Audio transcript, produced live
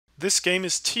This game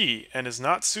is T and is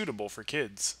not suitable for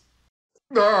kids.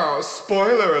 Ah,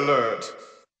 spoiler alert!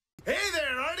 Hey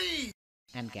there, Artie!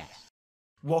 And gas.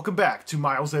 Welcome back to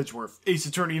Miles Edgeworth, Ace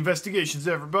Attorney Investigations,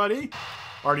 everybody!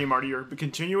 Artie and Marty are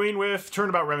continuing with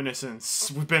Turnabout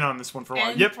Reminiscence. We've been on this one for a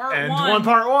while. Yep, and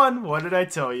part one. What did I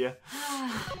tell you?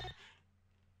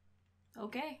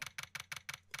 Okay.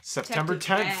 September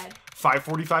Detective 10th, Bad.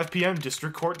 5:45 p.m.,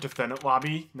 District Court, Defendant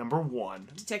Lobby, number 1.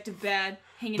 Detective Bad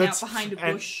hanging out behind a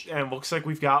bush. And looks like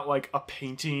we've got, like, a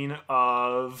painting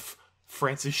of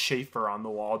Francis Schaeffer on the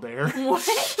wall there. What?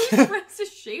 Who's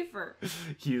Francis Schaeffer?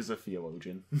 He is a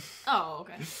theologian. Oh,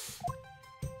 okay.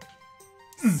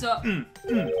 So...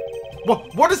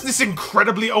 What is this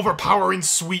incredibly overpowering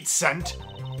sweet scent?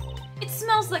 It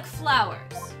smells like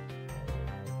flowers.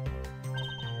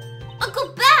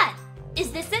 Uncle Bad!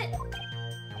 Is this it?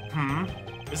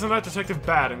 Isn't that Detective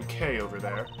Bad and Kay over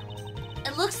there?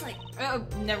 It looks like... Oh,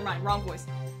 never mind. Wrong voice.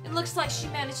 It looks like she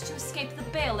managed to escape the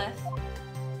bailiff.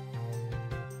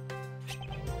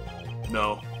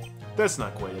 No, that's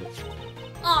not quite it.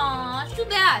 Aw, too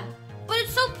bad. But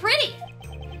it's so pretty.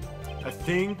 I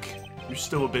think you're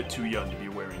still a bit too young to be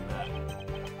wearing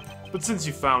that. But since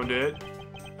you found it,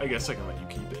 I guess I can let you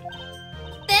keep it.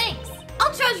 Thanks.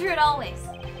 I'll treasure it always.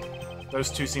 Those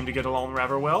two seem to get along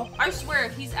rather well. I swear,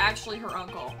 if he's actually her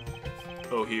uncle.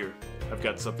 Oh, here. I've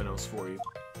got something else for you.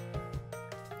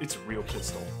 It's a real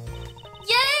pistol.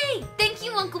 Yay! Thank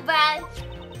you, Uncle Bad.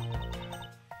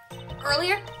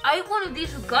 Earlier, I ate one of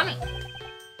these with Gummy.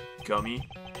 Gummy?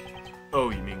 Oh,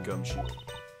 you mean gumshoe.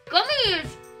 Gummy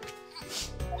is...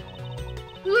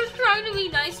 He was trying to be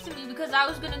nice to me because I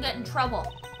was gonna get in trouble.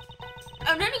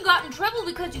 And then he got in trouble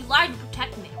because you lied to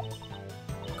protect me.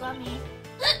 Gummy.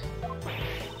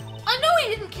 I know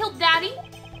he didn't kill Daddy.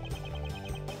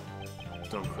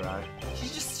 Don't cry.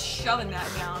 She's just shoving that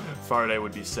down. Faraday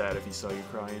would be sad if he saw you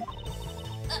crying.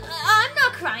 I'm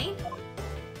not crying.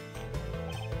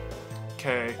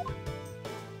 Kay.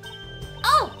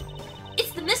 Oh!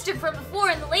 It's the mister from before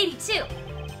and the lady, too.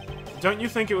 Don't you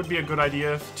think it would be a good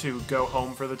idea to go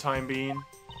home for the time being?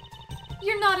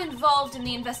 You're not involved in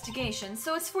the investigation,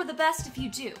 so it's for the best if you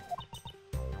do.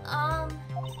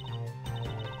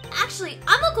 Actually,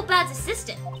 I'm Uncle Bad's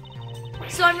assistant.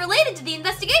 So I'm related to the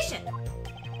investigation.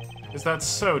 Is that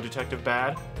so, Detective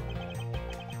Bad?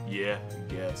 Yeah,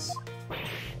 I guess.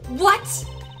 What?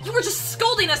 You were just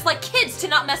scolding us like kids to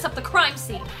not mess up the crime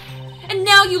scene. And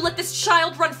now you let this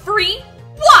child run free?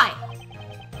 Why?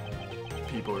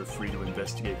 People are free to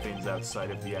investigate things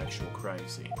outside of the actual crime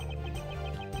scene.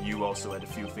 You also had a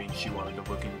few things you wanted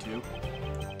to look into.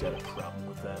 Got a problem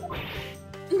with that?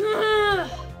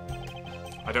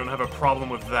 I don't have a problem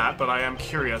with that, but I am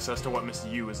curious as to what Miss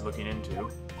Yu is looking into.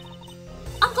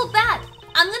 Uncle Bad,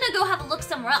 I'm gonna go have a look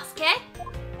somewhere else, okay?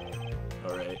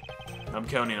 Alright. I'm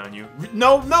counting on you.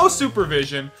 No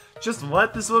supervision! Just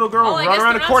let this little girl Well, I run guess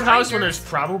around a they're not courthouse when strangers. there's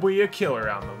probably a killer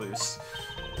on the loose.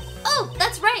 Oh,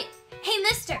 that's right. Hey,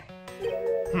 mister.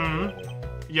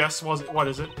 Yes, what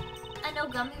is it? I know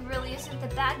Gummy really isn't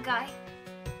the bad guy.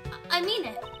 I mean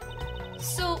it.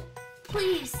 So,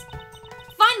 please,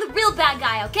 find the real bad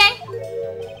guy, okay?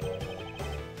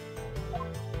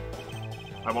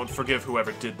 I won't forgive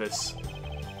whoever did this.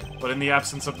 But in the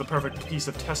absence of the perfect piece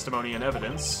of testimony and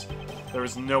evidence, there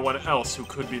is no one else who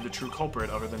could be the true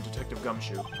culprit other than Detective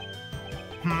Gumshoe.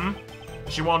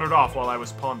 She wandered off while I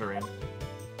was pondering.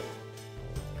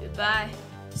 Goodbye.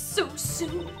 So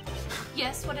soon.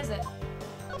 Yes, what is it?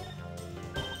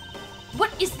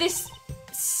 What is this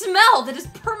smell that has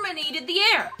permeated the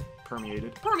air?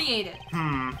 Permeated. Permeated.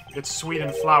 It's sweet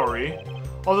and flowery,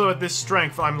 although at this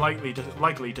strength I'm likely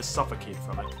to suffocate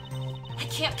from it. I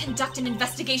can't conduct an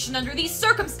investigation under these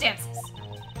circumstances.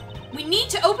 We need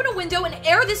to open a window and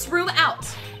air this room out.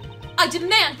 I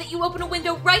demand that you open a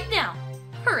window right now.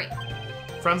 Hurry.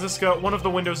 Franziska, one of the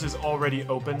windows is already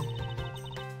open.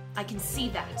 I can see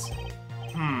that.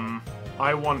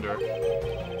 I wonder.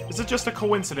 Is it just a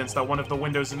coincidence that one of the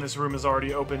windows in this room is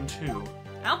already open too?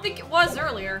 I don't think it was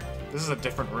earlier. This is a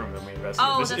different room than we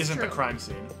investigated. Oh, this that's isn't true. the crime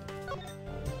scene.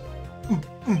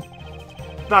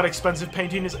 That expensive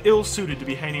painting is ill-suited to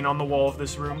be hanging on the wall of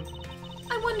this room.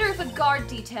 I wonder if a guard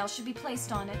detail should be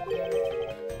placed on it.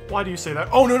 Why do you say that?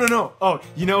 Oh, no. Oh,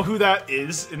 you know who that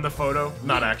is in the photo?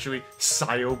 Not actually.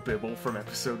 Sio Bibble from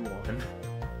episode 1.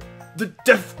 The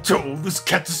death toll was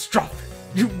catastrophic.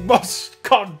 You must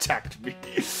contact me.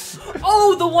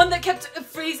 Oh, the one that kept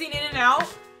phasing in and out?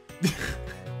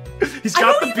 He's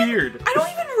got the beard. I don't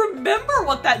even remember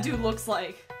what that dude looks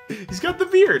like. He's got the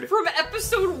beard. From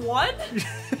episode 1?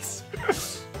 Yes.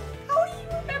 How do you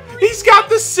remember He's got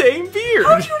the same beard!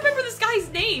 How do you remember this guy's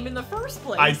name in the first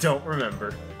place? I don't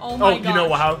remember. Oh my god. You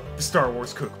know how? The Star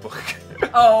Wars cookbook.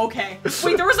 Oh, okay.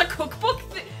 Wait, there was a cookbook?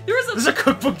 There's a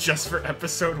cookbook just for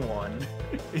episode 1.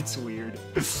 It's weird.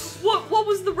 What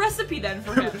was the recipe then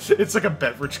for him? It's like a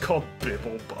beverage called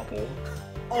Bibble Bubble.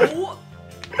 Oh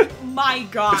my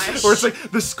gosh. Or it's like,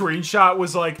 the screenshot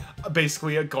was like,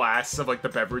 basically a glass of like the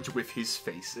beverage with his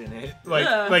face in it.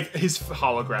 Like his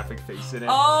holographic face in it.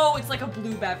 Oh, it's like a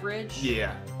blue beverage?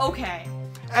 Yeah. Okay.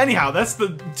 Anyhow, that's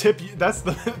the tip, that's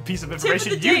the piece of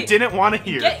information the you day. didn't want to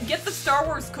hear. Get the Star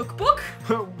Wars cookbook?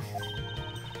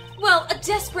 Well, a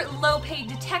desperate low-paid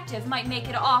detective might make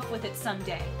it off with it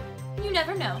someday. You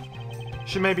never know.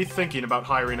 She may be thinking about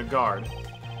hiring a guard,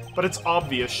 but it's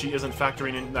obvious she isn't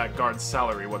factoring in that guard's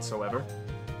salary whatsoever.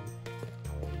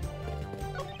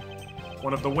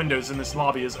 One of the windows in this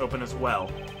lobby is open as well.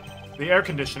 The air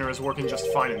conditioner is working just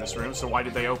fine in this room, so why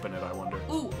did they open it, I wonder?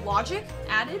 Ooh, logic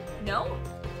added? No?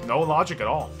 No logic at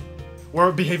all.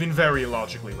 We're behaving very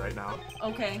illogically right now.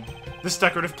 Okay. This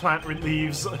decorative plant's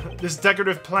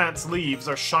leaves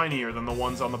are shinier than the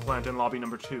ones on the plant in lobby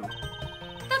number 2.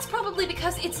 That's probably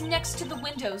because it's next to the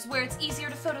windows where it's easier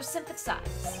to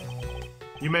photosynthesize.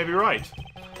 You may be right.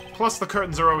 Plus, the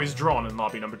curtains are always drawn in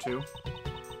lobby number 2.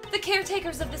 The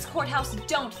caretakers of this courthouse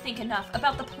don't think enough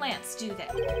about the plants, do they?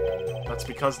 That's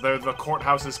because they're the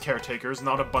courthouse's caretakers,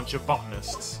 not a bunch of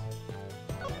botanists.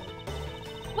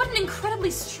 What an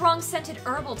incredibly strong-scented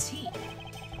herbal tea.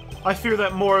 I fear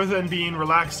that more than being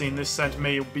relaxing, this scent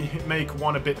may make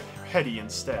one a bit heady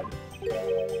instead.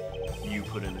 You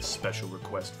put in a special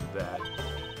request for that.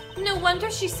 No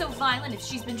wonder she's so violent if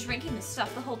she's been drinking this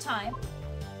stuff the whole time.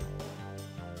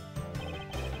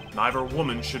 Neither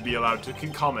woman should be allowed to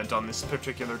comment on this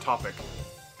particular topic.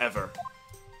 Ever.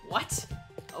 What?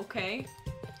 Okay.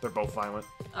 They're both violent.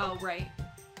 Oh, right.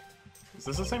 Is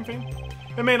this the same thing?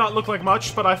 It may not look like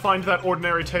much, but I find that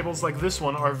ordinary tables like this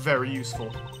one are very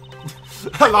useful.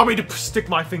 Allow me to stick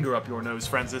my finger up your nose,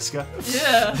 Franziska.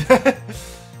 Yeah.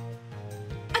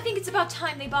 I think it's about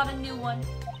time they bought a new one.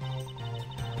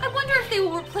 I wonder if they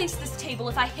will replace this table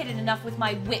if I hit it enough with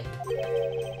my whip.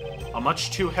 A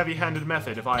much too heavy-handed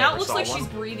method if I Now ever it looks saw like one. she's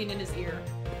breathing in his ear.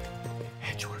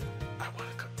 Edgeworth, I want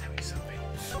to come tell you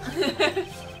something.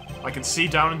 I can see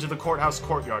down into the courthouse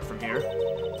courtyard from here.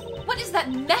 What is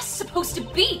that mess supposed to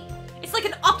be? It's like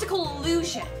an optical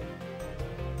illusion.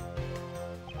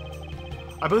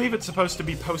 I believe it's supposed to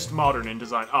be postmodern in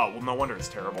design. Oh, well, no wonder it's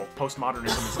terrible.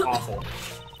 Postmodernism is awful.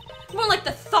 More like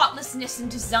the thoughtlessness in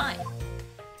design.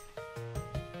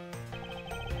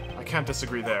 I can't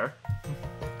disagree there.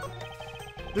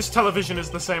 This television is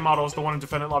the same model as the one in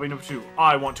Defendant Lobby number 2.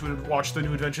 I want to watch the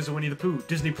new Adventures of Winnie the Pooh.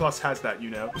 Disney Plus has that, you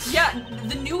know. Yeah,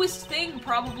 the newest thing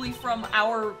probably from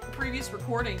our previous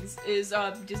recordings is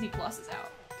Disney Plus is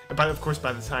out. But of course,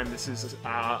 by the time this is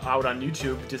out on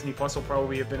YouTube, Disney Plus will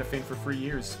probably have been a thing for 3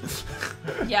 years.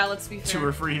 Yeah, let's be fair. 2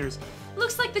 or 3 years.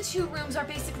 Looks like the two rooms are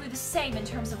basically the same in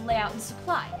terms of layout and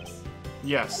supplies.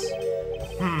 Yes.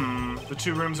 The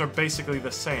 2 rooms are basically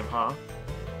the same, huh?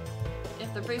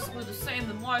 If they're basically the same,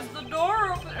 then why is the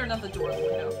door open? Or not the door, the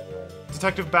window.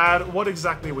 Detective Bad, what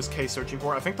exactly was Kay searching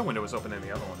for? I think the window was open in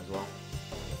the other one as well.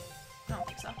 I don't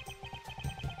think so.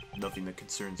 Nothing that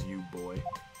concerns you, boy.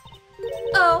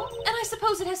 Oh, and I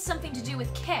suppose it has something to do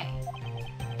with Kay.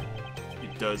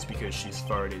 It does because she's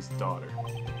Faraday's daughter.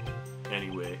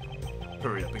 Anyway,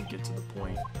 hurry up and get to the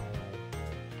point.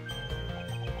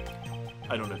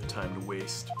 I don't have time to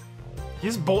waste. He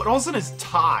has bullet holes in his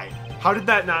tie. How did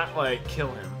that not, like,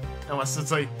 kill him? Unless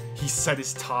it's like, he set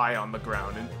his tie on the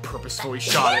ground and purposefully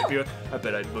shot it. Be like, I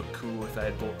bet I'd look cool if I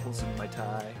had bullet holes in my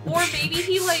tie. Or maybe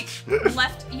he, like,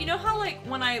 left... You know how, like,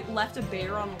 when I left a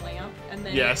bear on a lamp and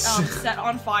then Yes. it set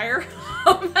on fire?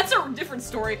 That's a different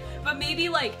story. But maybe,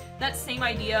 like, that same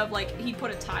idea of, like, he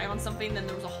put a tie on something, then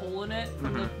there was a hole in it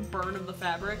from the burn of the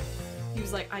fabric. He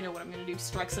was like, I know what I'm gonna do.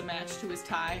 Strikes a match to his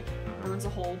tie, burns a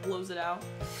hole, blows it out.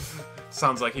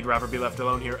 Sounds like he'd rather be left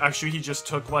alone here. Actually, he just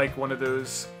took, like, one of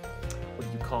those... What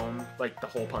do you call them? Like, the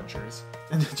hole punchers.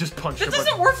 And just punched That a bunch.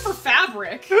 doesn't work for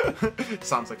fabric!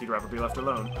 Sounds like he'd rather be left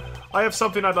alone. I have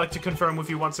something I'd like to confirm with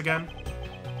you once again.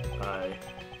 I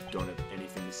don't have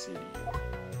anything to say to you.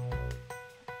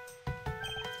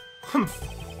 Humph.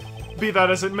 Be that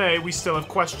as it may, we still have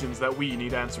questions that we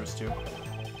need answers to.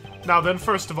 Now then,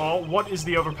 first of all, what is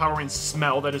the overpowering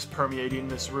smell that is permeating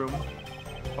this room?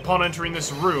 Upon entering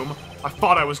this room, I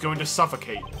thought I was going to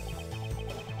suffocate.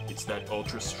 It's that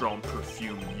ultra-strong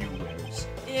perfume you wears.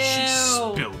 She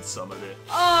Ew. spilled some of it.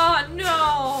 Oh,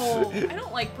 no! I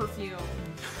don't like perfume.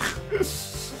 Like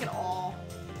at all.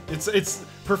 It's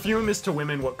Perfume is to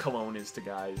women what cologne is to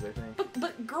guys, I think.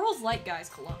 But girls like guys'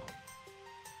 cologne.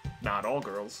 Not all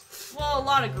girls. Well, a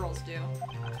lot of girls do.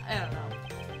 I don't know.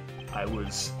 I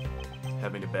was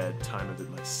having a bad time of it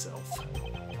myself.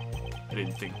 I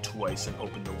didn't think twice and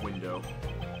opened the window.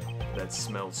 That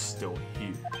smell's still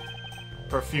here.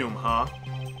 Perfume, huh?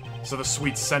 So the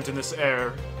sweet scent in this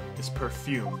air is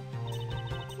perfume.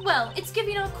 Well, it's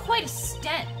giving off quite a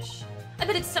stench. I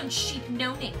bet it's some cheap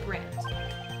no-name brand.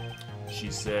 She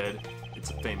said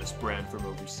it's a famous brand from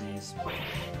overseas.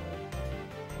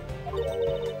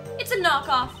 It's a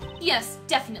knockoff. Yes,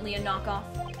 definitely a knockoff.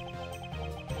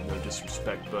 No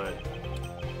disrespect, but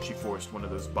she forced one of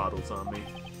those bottles on me.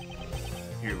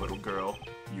 Here, little girl,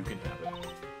 you can have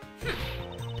it.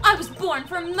 I was born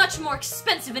for a much more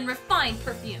expensive and refined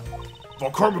perfume.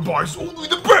 Valkarma buys only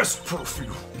the best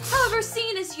perfume. However,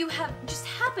 seeing as you just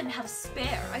happen to have a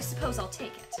spare, I suppose I'll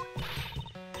take it.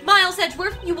 Miles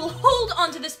Edgeworth, you will hold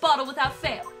onto this bottle without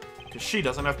fail. Because she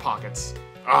doesn't have pockets.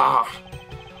 Ah!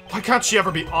 Why can't she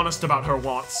ever be honest about her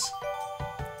wants?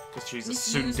 Because she's a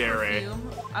Misused tsundere.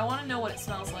 perfume. I want to know what it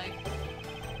smells like.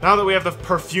 Now that we have the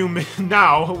perfume,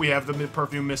 now we have the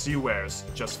perfume Miss U wears.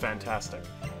 Just fantastic.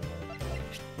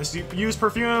 Miss U's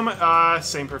perfume,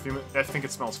 same perfume. I think it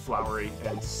smells flowery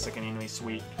and sickeningly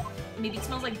sweet. Maybe it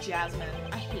smells like jasmine.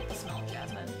 I hate the smell of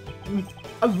jasmine.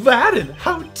 Aladdin,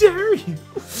 how dare you?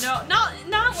 No,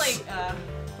 not like,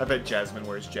 I bet Jasmine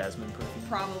wears jasmine perfume.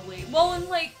 probably. Well, and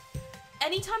like,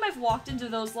 anytime I've walked into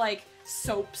those like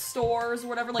soap stores or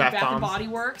whatever, like Bath Bath and bombs. Body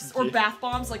Works or Yeah. bath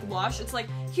bombs like Lush, it's like,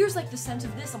 here's like the scent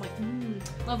of this. I'm like,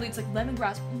 lovely. It's like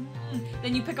lemongrass.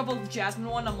 Then you pick up a jasmine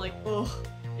one, I'm like, ugh,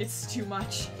 it's too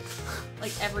much.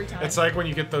 Like every time. It's like when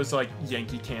you get those like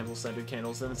Yankee candle scented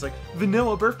candles, and it's like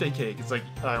vanilla birthday cake. It's like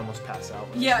I almost pass out.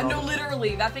 when I Yeah, smell no, it.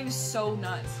 literally, that thing is so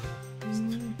nuts.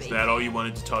 Is that all you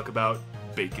wanted to talk about?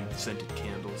 Bacon scented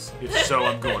candles? If so,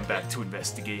 I'm going back to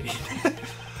investigating.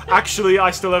 Actually, I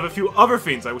still have a few other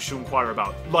things I wish to inquire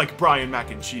about, like Brian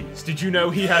Mac and Cheese. Did you know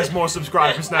he has more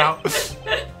subscribers now?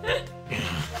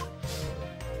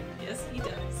 Yes, he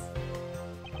does.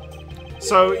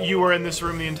 So, you were in this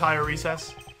room the entire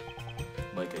recess?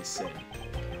 Like I said,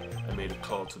 I made a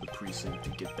call to the precinct to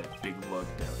get that big lug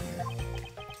down here.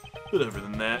 But other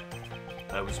than that,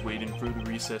 I was waiting for the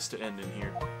recess to end in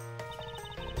here.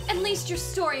 At least your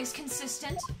story is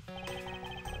consistent.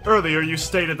 Earlier, you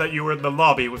stated that you were in the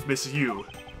lobby with Miss Yu.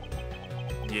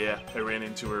 Yeah, I ran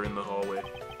into her in the hallway.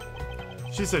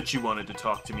 She said she wanted to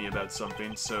talk to me about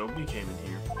something, so we came in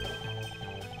here.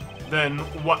 Then,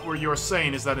 what were you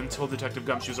saying is that until Detective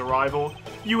Gumshoe's arrival,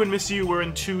 you and Miss Yu were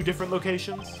in 2 different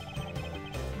locations?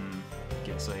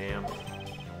 Guess I am.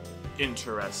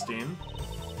 Interesting.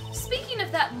 Speaking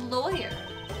of that lawyer,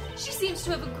 she seems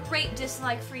to have a great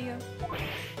dislike for you.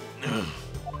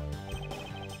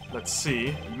 Let's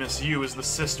see. Miss Yu is the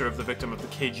sister of the victim of the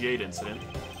KG-8 incident.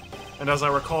 And as I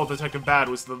recall, Detective BADD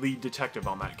was the lead detective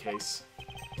on that case.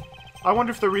 I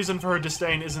wonder if the reason for her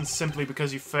disdain isn't simply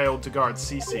because you failed to guard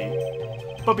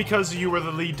Cece, but because you were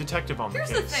the lead detective on the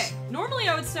Here's case. the thing. Normally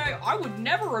I would say I would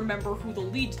never remember who the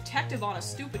lead detective on a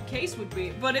stupid case would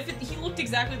be, but if he looked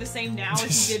exactly the same now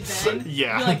as he did then,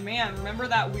 Yeah. you'd be like, man, remember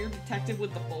that weird detective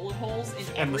with the bullet holes in And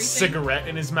everything? the cigarette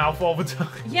in his mouth all the time.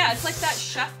 Yeah, it's like that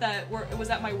chef that was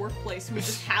at my workplace who would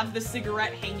just have the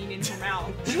cigarette hanging in her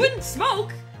mouth. She wouldn't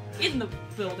smoke in the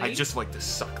building. I just like to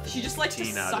suck the She just likes to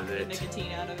nicotine out suck of the it.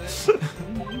 nicotine out of it.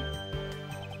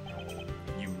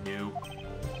 You knew.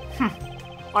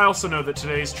 I also know that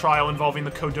today's trial involving the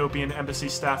Kodopian embassy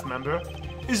staff member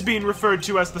is being referred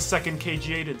to as the second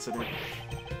KG-8 incident.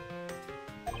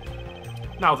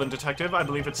 Now then, Detective, I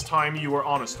believe it's time you were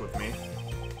honest with me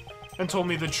and told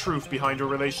me the truth behind your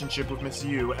relationship with Miss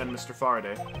Yu and Mr.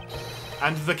 Faraday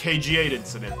and the KG-8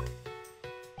 incident.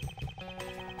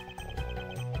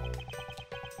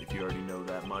 If you already know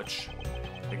that much,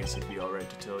 I guess it'd be alright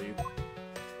to tell you.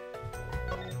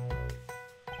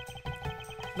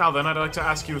 Now then, I'd like to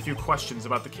ask you a few questions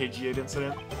about the KG-8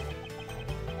 incident.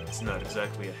 It's not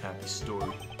exactly a happy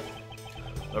story.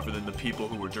 Other than the people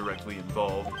who were directly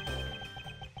involved,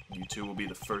 you two will be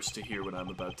the first to hear what I'm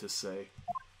about to say.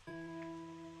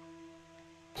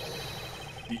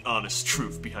 The honest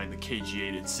truth behind the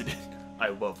KG-8 incident. I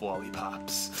love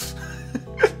lollipops.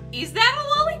 Is that a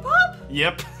lollipop?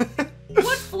 Yep.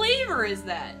 What flavor is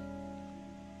that?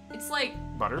 It's like,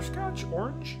 Butterscotch?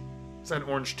 Orange? Is that an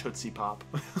orange Tootsie Pop?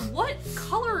 what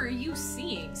color are you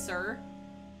seeing, sir?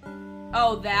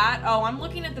 Oh, that? Oh, I'm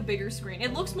looking at the bigger screen.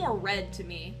 It looks more red to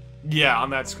me. Yeah, on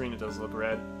that screen it does look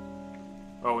red.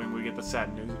 Oh, and we get the sad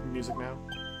music now.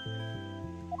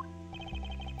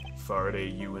 Faraday,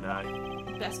 you and I.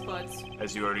 Best buds.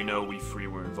 As you already know, we three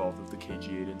were involved with the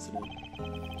KG-8 incident.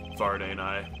 Faraday and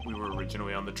I, we were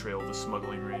originally on the trail of the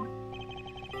smuggling ring.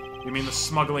 You mean the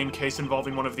smuggling case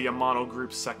involving one of the Amano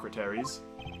Group's secretaries?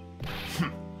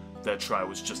 That trial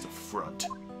was just a front.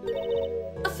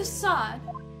 A facade.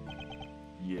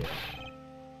 Yeah.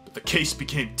 But the case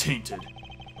became tainted.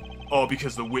 All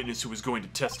because the witness who was going to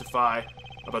testify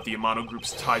about the Amano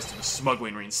Group's ties to the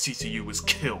smuggling ring CCU was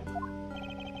killed.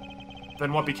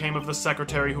 Then what became of the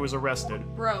secretary who was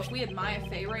arrested? Bro, if we had Maya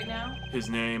Fey right now. His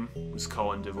name was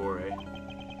Colin Devore.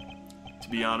 To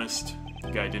be honest, the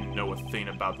guy didn't know a thing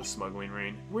about the smuggling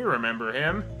ring. We remember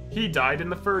him. He died in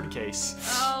the Ferd case.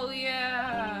 Oh,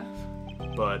 yeah.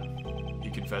 But he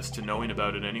confessed to knowing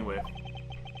about it anyway.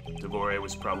 Devore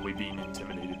was probably being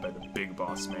intimidated by the big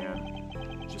boss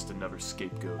man. Just another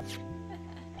scapegoat.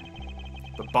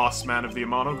 The boss man of the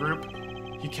Amano Group?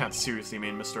 He can't seriously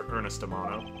mean Mr. Ernest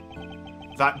Amano.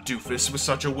 That doofus was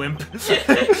such a wimp.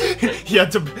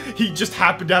 He just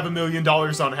happened to have $1 million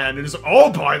on hand and is like,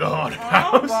 I'll buy the haunted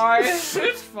house.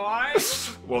 It's fine.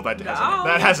 Well, that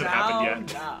hasn't happened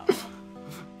yet. No.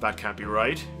 That can't be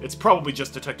right. It's probably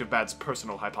just Detective Bad's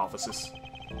personal hypothesis.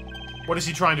 What is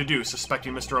he trying to do,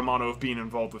 suspecting Mr. Amano of being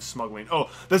involved with smuggling? Oh,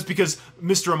 that's because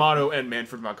Mr. Amano and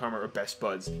Manfred von Karma are best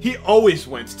buds. He always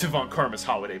went to von Karma's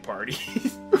holiday party.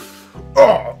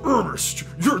 Ah, Ernest,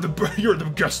 you're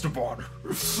the guest of honor.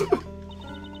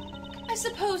 I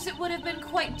suppose it would have been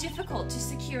quite difficult to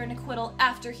secure an acquittal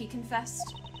after he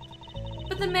confessed.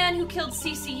 But the man who killed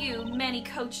CCU, Manny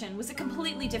Cochin, was a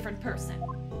completely different person.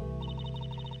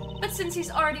 But since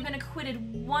he's already been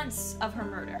acquitted once of her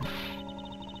murder,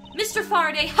 Mr.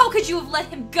 Faraday, how could you have let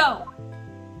him go?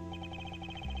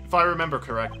 If I remember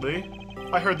correctly,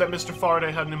 I heard that Mr.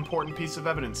 Faraday had an important piece of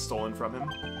evidence stolen from him.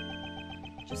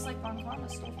 Just like von Karma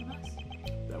stole from us.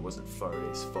 That wasn't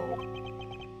Faraday's fault.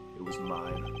 It was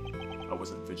mine. I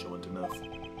wasn't vigilant enough.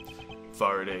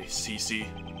 Faraday, Cece,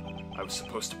 I was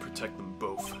supposed to protect them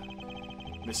both.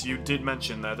 Miss Yu did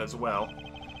mention that as well,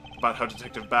 about how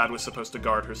Detective Bad was supposed to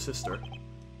guard her sister.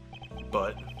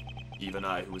 But even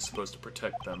I, who was supposed to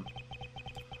protect them,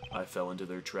 I fell into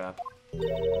their trap.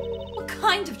 What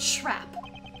kind of trap?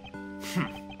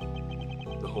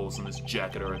 The holes in this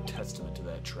jacket are a testament to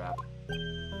that trap.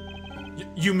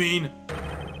 You mean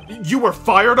you were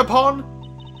fired upon?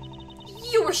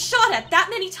 You were shot at that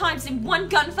many times in one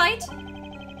gunfight?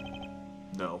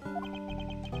 No.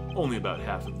 Only about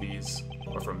half of these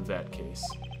are from that case.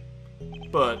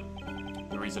 But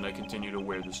the reason I continue to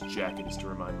wear this jacket is to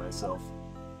remind myself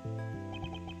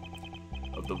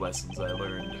of the lessons I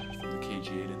learned from the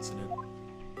KG-8 incident.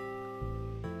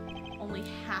 Only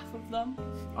half of them?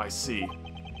 I see.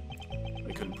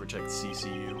 I couldn't protect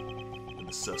CCU, and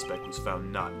the suspect was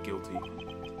found not guilty.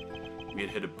 We had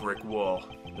hit a brick wall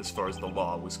as far as the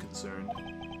law was concerned.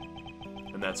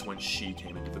 And that's when she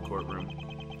came into the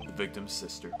courtroom, the victim's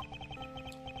sister.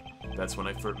 That's when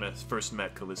I first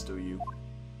met Callisto Yu.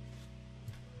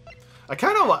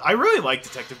 I really like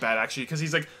Detective Bad, actually, because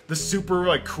he's, like, the super,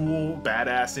 like, cool,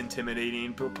 badass,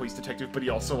 intimidating police detective, but he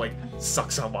also, like,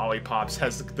 sucks on lollipops,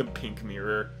 has the pink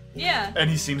mirror. Yeah. And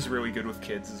he seems really good with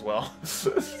kids as well.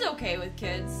 He's okay with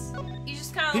kids. He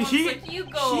just kind of He like, you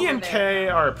go He over and there. Kay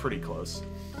are pretty close.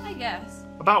 I guess.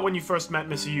 About when you first met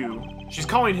Miss Yu, she's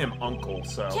calling him uncle,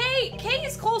 so... Kay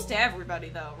is close to everybody,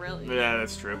 though, really. Yeah,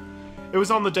 that's true. It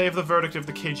was on the day of the verdict of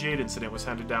the KG-8 incident was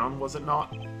handed down, was it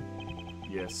not?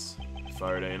 Yes,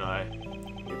 Faraday and I,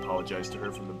 we apologized to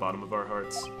her from the bottom of our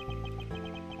hearts.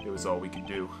 It was all we could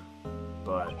do.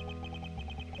 But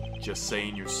just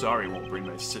saying you're sorry won't bring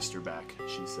my sister back,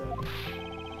 she said.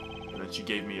 And then she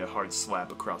gave me a hard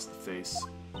slap across the face.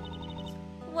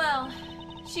 Well,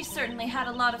 she certainly had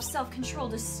a lot of self-control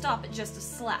to stop at just a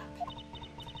slap.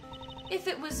 If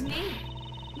it was me,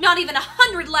 not even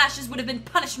 100 lashes would have been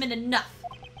punishment enough.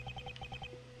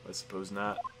 I suppose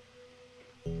not.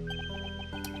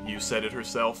 You said it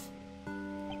herself.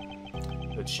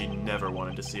 That she never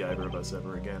wanted to see either of us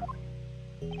ever again.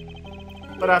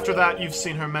 But after that, you've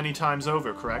seen her many times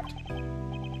over, correct?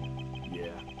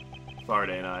 Yeah.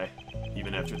 Faraday and I,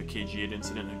 even after the KG-8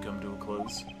 incident had come to a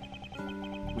close,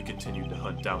 we continued to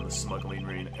hunt down the smuggling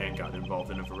ring and got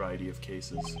involved in a variety of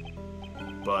cases.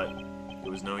 But it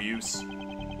was no use.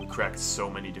 We cracked so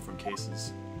many different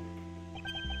cases.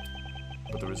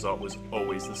 But the result was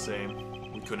always the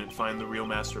same. We couldn't find the real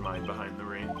mastermind behind the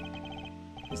ring.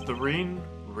 Is the ring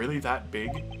really that big?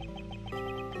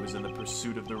 It was in the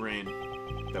pursuit of the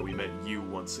ring that we met you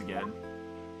once again.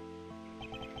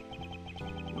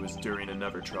 It was during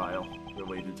another trial.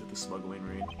 related to the smuggling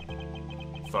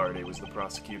ring. Faraday was the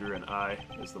prosecutor, and I,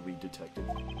 as the lead detective,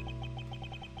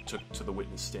 took to the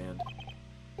witness stand.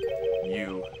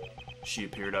 She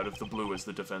appeared out of the blue as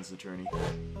the defense attorney.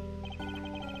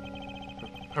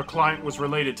 Her client was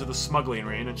related to the smuggling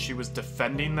ring, and she was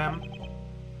defending them?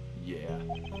 Yeah.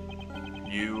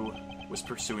 You was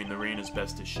pursuing the ring as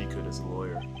best as she could as a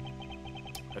lawyer.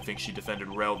 I think she defended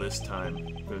Rel this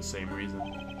time for the same reason.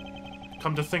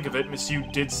 Come to think of it, Miss Yu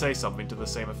did say something to the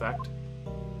same effect.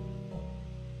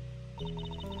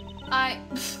 I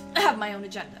have my own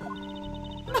agenda.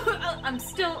 I'm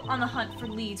still on the hunt for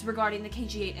leads regarding the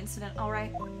KG-8 incident,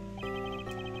 alright?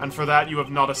 And for that, you have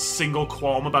not a single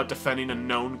qualm about defending a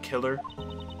known killer?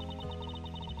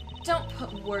 Don't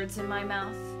put words in my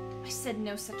mouth. I said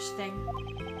no such thing.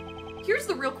 Here's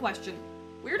the real question.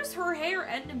 Where does her hair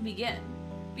end and begin?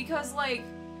 Because, like,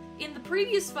 in the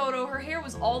previous photo, her hair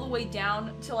was all the way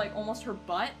down to, like, almost her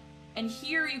butt. And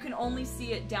here you can only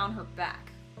see it down her back.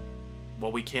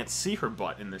 Well, we can't see her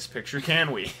butt in this picture,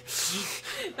 can we?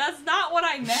 That's not what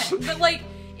I meant. But, like,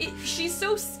 she's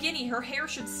so skinny, her hair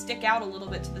should stick out a little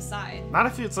bit to the side. Not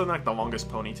if it's in, like, the longest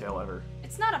ponytail ever.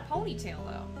 It's not a ponytail,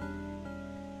 though.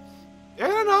 I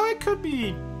don't know, it could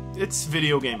be... It's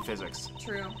video game physics.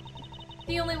 True.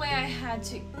 The only way I had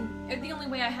to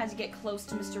get close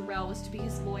to Mr. Rel was to be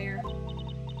his lawyer.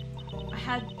 I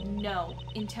had no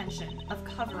intention of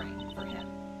covering for him.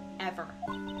 Ever.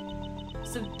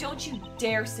 So don't you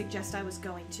dare suggest I was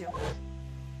going to.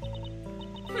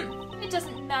 It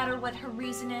doesn't matter what her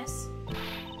reason is.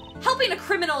 Helping a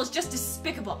criminal is just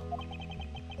despicable.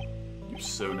 You're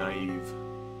so naive,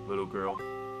 little girl.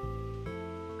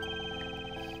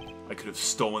 I could have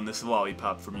stolen this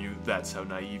lollipop from you, that's how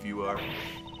naive you are.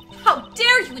 How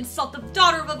dare you insult the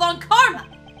daughter of Von Karma!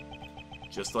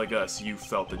 Just like us, you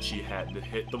felt that she had to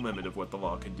hit the limit of what the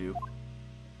law could do.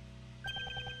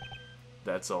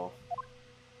 That's all.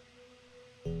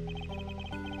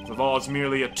 The law is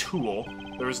merely a tool.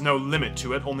 There is no limit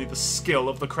to it, only the skill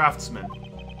of the craftsman.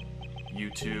 You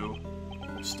two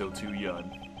are still too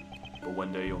young, but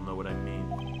one day you'll know what I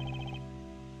mean.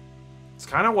 It's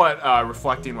kind of what,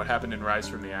 reflecting what happened in Rise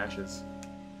from the Ashes.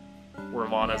 Where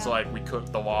Lana's like,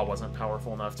 the law wasn't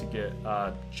powerful enough to get,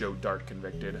 Joe Dart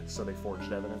convicted, so they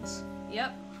forged evidence.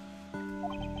 Yep.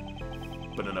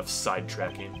 But enough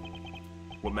sidetracking.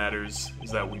 What matters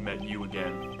is that we met you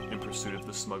again in pursuit of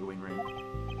the smuggling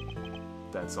ring.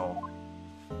 That's all.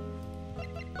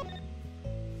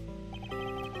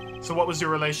 So what was your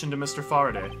relation to Mr.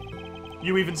 Faraday?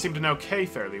 You even seem to know Kay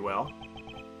fairly well.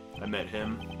 I met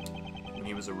him when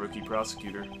he was a rookie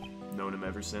prosecutor. Known him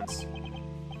ever since.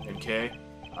 And Kay,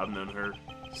 I've known her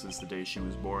since the day she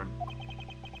was born.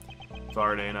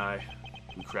 Faraday and I,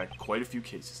 we cracked quite a few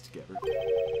cases together.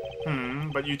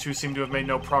 But you two seem to have made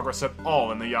no progress at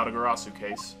all in the Yatagarasu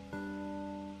case.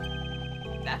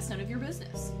 That's none of your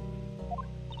business.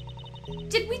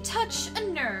 Did we touch a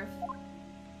nerve?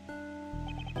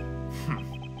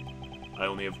 I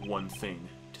only have one thing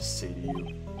to say to you.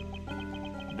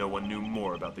 No one knew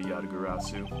more about the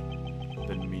Yatagarasu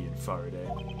than me and Faraday.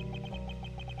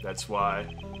 That's why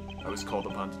I was called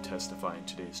upon to testify in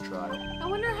today's trial. I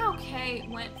wonder how Kay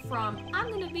went from,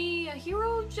 I'm gonna be a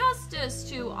hero of justice,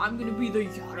 to, I'm gonna be the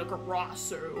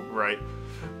Yatagarasu. Right.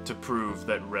 To prove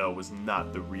that Rel was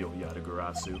not the real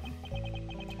Yatagarasu.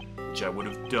 Which I would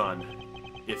have done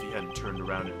if he hadn't turned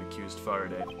around and accused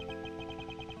Faraday.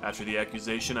 After the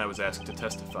accusation, I was asked to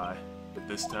testify, but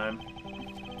this time,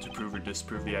 to prove or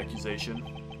disprove the accusation.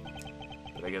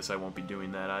 But I guess I won't be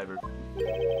doing that either.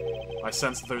 I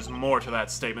sense that there's more to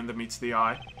that statement than meets the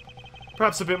eye.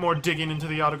 Perhaps a bit more digging into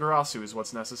the Yatagarasu is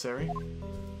what's necessary.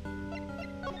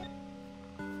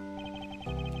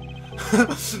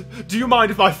 Do you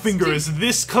mind if my finger is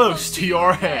this close to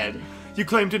your head? You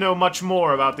claim to know much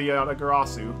more about the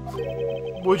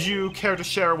Yatagarasu. Would you care to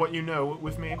share what you know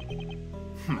with me?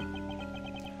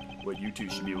 What you two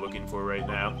should be looking for right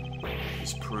now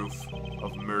is proof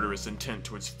of murderous intent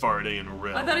towards Faraday and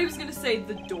Rel. I thought he was gonna say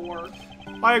the door.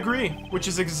 I agree, which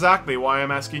is exactly why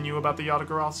I'm asking you about the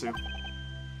Yatagarasu.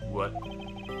 What?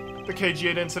 The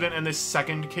KG-8 incident and this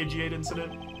second KG-8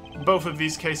 incident. Both of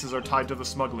these cases are tied to the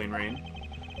smuggling ring.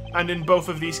 And in both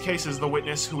of these cases, the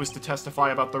witness who was to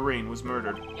testify about the ring was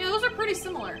murdered. Yeah, those are pretty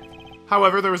similar.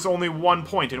 However, there is only one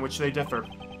point in which they differ,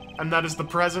 and that is the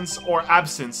presence or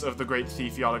absence of the great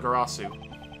thief Yatagarasu.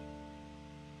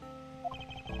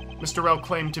 Mr. Rel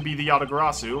claimed to be the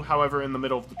Yatagarasu, however, in the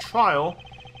middle of the trial,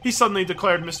 he suddenly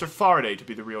declared Mr. Faraday to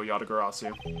be the real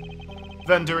Yatagarasu.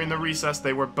 Then, during the recess,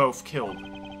 they were both killed.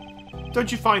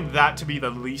 Don't you find that to be the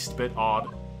least bit odd?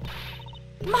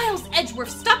 Miles Edgeworth,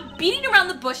 stop beating around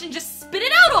the bush and just spit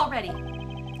it out already!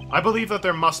 I believe that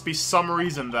there must be some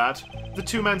reason that the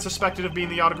two men suspected of being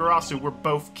the Yatagarasu were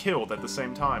both killed at the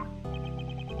same time.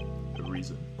 A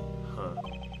reason? Huh.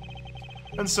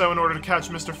 And so, in order to catch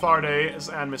Mr. Fardae's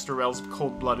and Mr. Rel's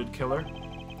cold-blooded killer,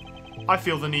 I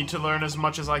feel the need to learn as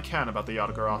much as I can about the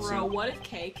Yatagarasu. Bro, what if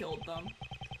Kay killed them?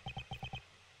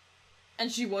 And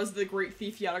she was the great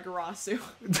thief Yatagarasu.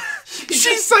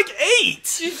 She's like 8!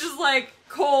 She's just like,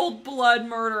 cold blood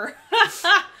murder.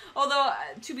 Although,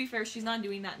 to be fair, she's not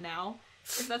doing that now.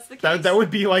 If that's the case. That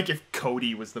would be like if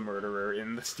Cody was the murderer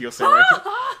in the Steel Samurai.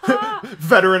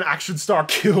 Veteran action star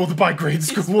killed by grade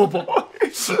school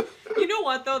boys. You know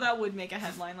what, though? That would make a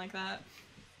headline like that.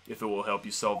 If it will help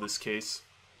you solve this case,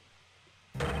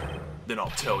 then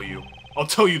I'll tell you. I'll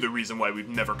tell you the reason why we've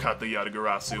never caught the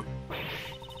Yatagarasu.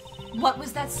 What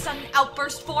was that sudden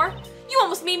outburst for? You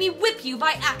almost made me whip you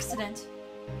by accident.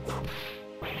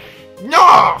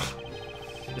 No!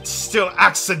 It still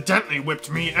accidentally whipped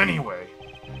me anyway.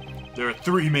 There are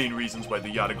 3 main reasons why the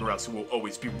Yatagarasu will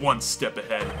always be one step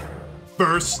ahead.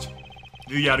 First,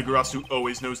 the Yatagarasu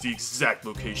always knows the exact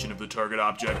location of the target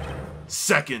object.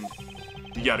 Second,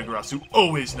 the Yatagarasu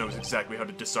always knows exactly how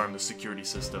to disarm the security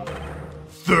system.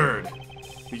 Third,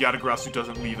 the Yatagarasu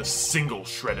doesn't leave a single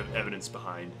shred of evidence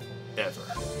behind, ever.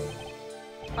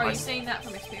 Are you saying that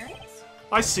from experience?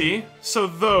 I see. So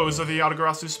those are the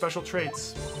Yatagarasu's special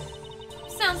traits.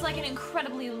 Sounds like an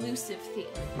incredibly elusive thief.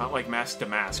 Not like Mask to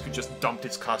Mask, who just dumped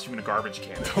his costume in a garbage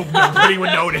can. Nobody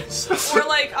would notice. Or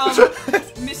like,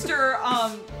 Mr.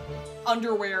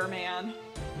 Underwear Man.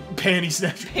 Panty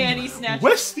snatcher. Panty snatcher.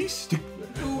 Wesley Stickler.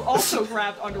 Who also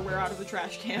grabbed underwear out of the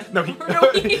trash can. No, he,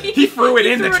 Or he threw it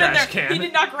in the trash there. can. He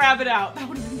did not grab it out. That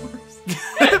would have been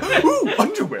worse. Ooh,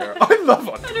 underwear. I love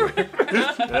underwear.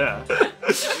 Yeah.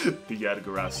 The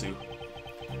Yatagarasu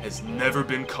has never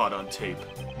been caught on tape,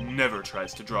 never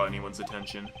tries to draw anyone's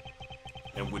attention,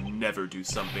 and would never do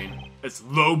something as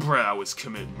lowbrow as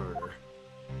commit murder.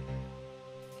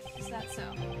 Is that so?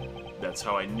 That's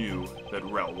how I knew that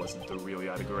Rel wasn't the real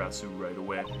Yatagarasu right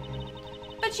away.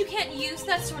 But you can't use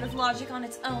that sort of logic on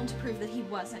its own to prove that he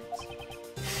wasn't.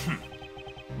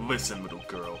 Listen, little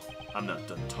girl, I'm not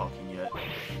done talking yet.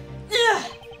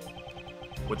 Ugh!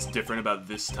 What's different about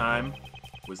this time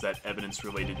was that evidence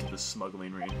related to the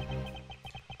smuggling ring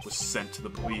was sent to the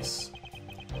police,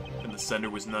 and the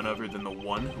sender was none other than the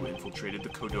one who infiltrated the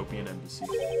Kodopian embassy,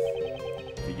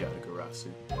 the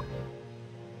Yatagarasu.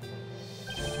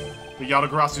 The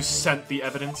Yatagarasu sent the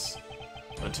evidence.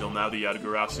 Until now, the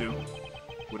Yatagarasu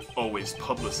would always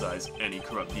publicize any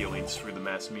corrupt dealings through the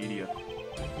mass media.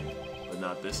 But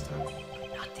not this time.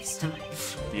 Not this time.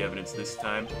 The evidence this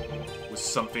time was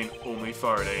something only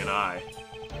Faraday and I,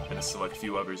 and a select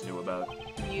few others knew about.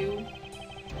 You.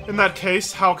 In that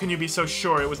case, how can you be so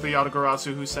sure it was the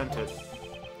Yatagarasu who sent it?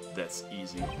 That's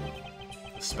easy.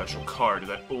 A special card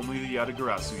that only the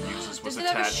Yatagarasu uses was Does it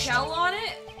have a attached. shell on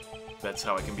it? That's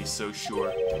how I can be so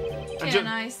sure. Can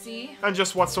I see? And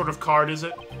just what sort of card is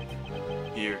it?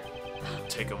 Here,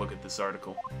 take a look at this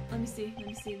article. Let me see, let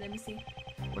me see, let me see.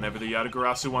 Whenever the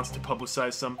Yatagarasu wants to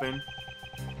publicize something,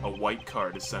 a white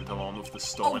card is sent along with the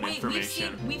stolen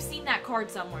information. We've seen that card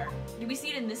somewhere. Did we see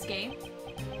it in this game?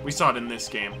 We saw it in this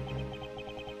game.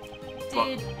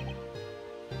 Did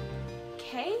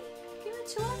Kay give it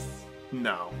to us?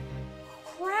 No.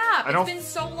 Crap! I don't- It's been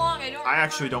so long. I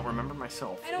actually don't remember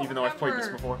myself, I don't even though I've played this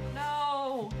remember. before.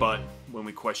 No. But when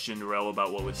we questioned Rel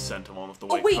about what was sent along with the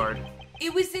Oh white wait, card,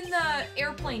 it was in the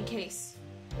airplane case.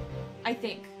 I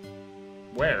think.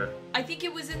 Where? I think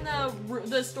it was in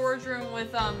the storage room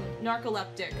with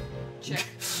narcoleptic chick.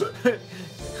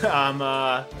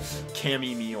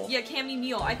 Cammy Meal. Yeah, Cammy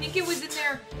Neal. I think it was in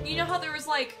there. You know how there was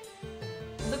like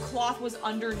the cloth was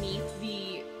underneath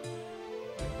the.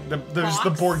 There's the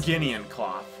box? Borginian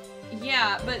cloth.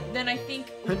 Yeah, but then I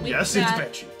think with Yes, that,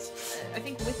 it's bedsheets. I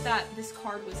think with that, this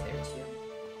card was there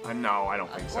too. No, I don't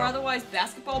think Or so. otherwise,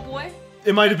 Basketball Boy.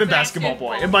 It might have been Basketball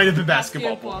Boy. It might have been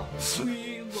Basketball Boy.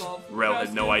 We love Rel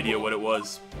had no idea what it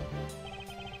was.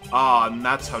 Ah, and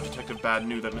that's how Detective Bad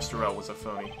knew that Mr. L was a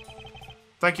phony.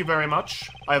 Thank you very much.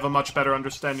 I have a much better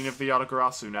understanding of the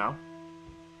Yatagarasu now.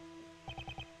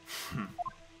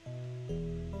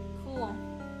 Cool.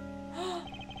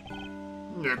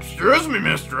 Excuse me,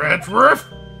 Mr. Edgeworth.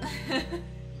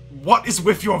 What is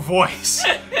with your voice?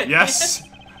 Yes?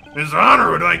 His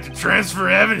Honor would like to transfer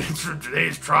evidence from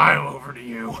today's trial over to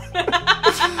you.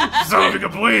 So if you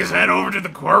could please head over to the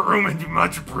courtroom, it'd be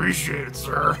much appreciated,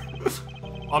 sir.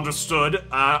 Understood.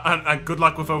 And good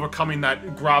luck with overcoming that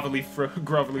grovelly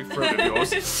throat of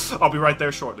yours. I'll be right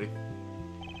there shortly.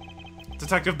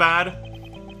 Detective Bad,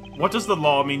 what does the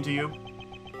law mean to you?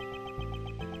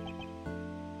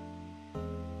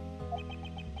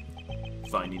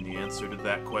 Finding the answer to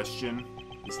that question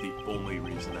is the only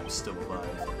reason I'm still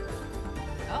alive.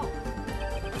 Oh.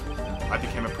 I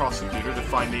became a prosecutor to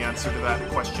find the answer to that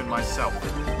question myself.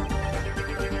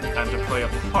 And to play a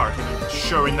part in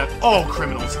ensuring that all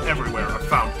criminals everywhere are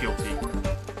found guilty.